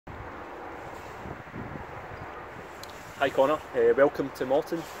Hi Connor, welcome to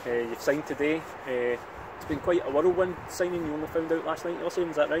Morton. You've signed today. It's been quite a whirlwind signing. You only found out last night, you're saying,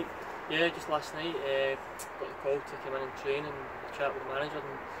 is that right? Yeah, just last night. Got the call to come in and train and chat with the manager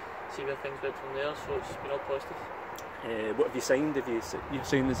and see where things went from there, so it's been all positive. What have you signed? You're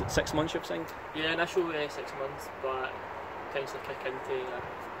saying, is it 6 months you've signed? Yeah, initial 6 months, but tends to kick into a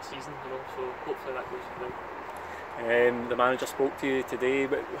season, so hopefully that goes well. The manager spoke to you today.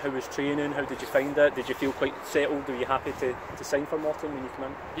 How was training? How did you find it? Did you feel quite settled? Were you happy to sign for Morton when you come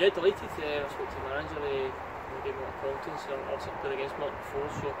in? Yeah, delighted. I spoke to the manager. He gave me a lot of confidence. I also played against Morton before,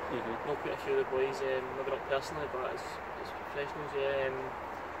 so know quite a few of the boys, maybe not personally, but as professionals.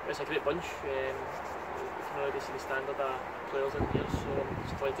 Yeah, it's a great bunch. We can already see the standard of players in here, so I'm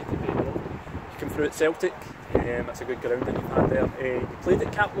just delighted to be involved. You came through at Celtic. That's a good ground that you've had there. You played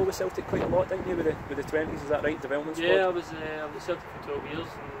at Cappielow with Celtic quite a lot, didn't you, with the 20s, is that right? Development squad? Yeah, I was at Celtic for 12 years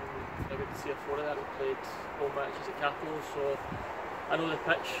and I got to see 4 of that. We played home matches at Cappielow, so I know the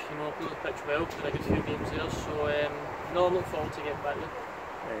pitch, I play the pitch well, played a good few games there, so no, I'm looking forward to getting back there.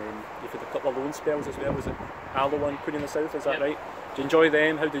 You've had a couple of loan spells as well. Was it Alloa and Queen in the South, is that right? Did you enjoy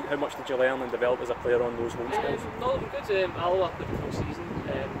them? How much did you learn and develop as a player on those loan spells? No, good. Alloa played the full season.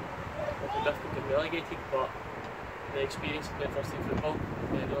 It was difficult getting relegated, but the experience of playing first team football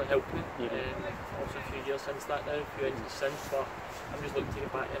really helped me. Also a few years since that now, a few injuries since, but I'm just looking to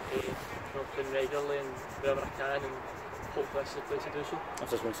get back into playing regularly and wherever I can, and hopefully this is the place to do so. I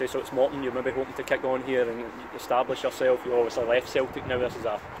was just going to say, so it's Morton, you're maybe hoping to kick on here and establish yourself. You obviously left Celtic now, this is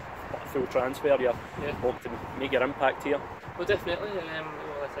a full transfer, you're hoping to make your impact here. Well, definitely.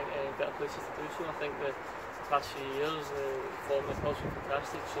 I think better places to do so. I think the past few years the form of the club's been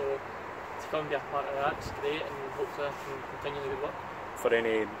fantastic, so to come and be a part of that is great, and hopefully I can continue the good work. For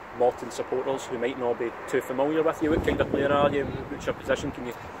any Morton supporters who might not be too familiar with you, what kind of player are you? What's your position? Can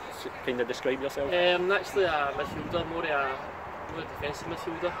you kind of describe yourself? I'm actually a midfielder, more a defensive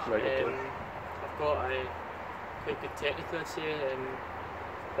midfielder. Right, okay. I've got quite good technical, I'd say,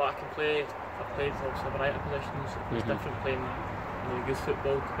 but I can play. I've played also a variety of positions. It's different playing youth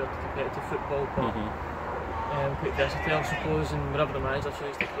football compared to competitive football, but quite versatile, I suppose, and whenever the manager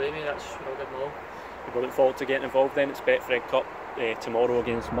chooses to play me, that's where I'll give them all. We look forward to getting involved then. It's Betfred Cup tomorrow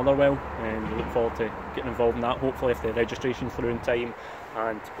against Motherwell, and we look forward to getting involved in that, hopefully if the registration's through in time,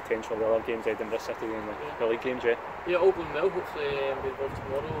 and potentially the other games, Edinburgh City and the league games. Yeah, all going well. Hopefully I'll be involved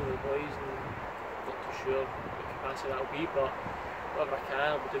tomorrow with the boys, and not too sure what capacity that'll be, but whatever I can,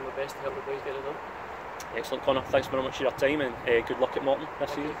 I'll be doing my best to help the boys get it out. Excellent, Connor. Thanks very much for your time, and good luck at Morton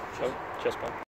this season. Cheers, pal.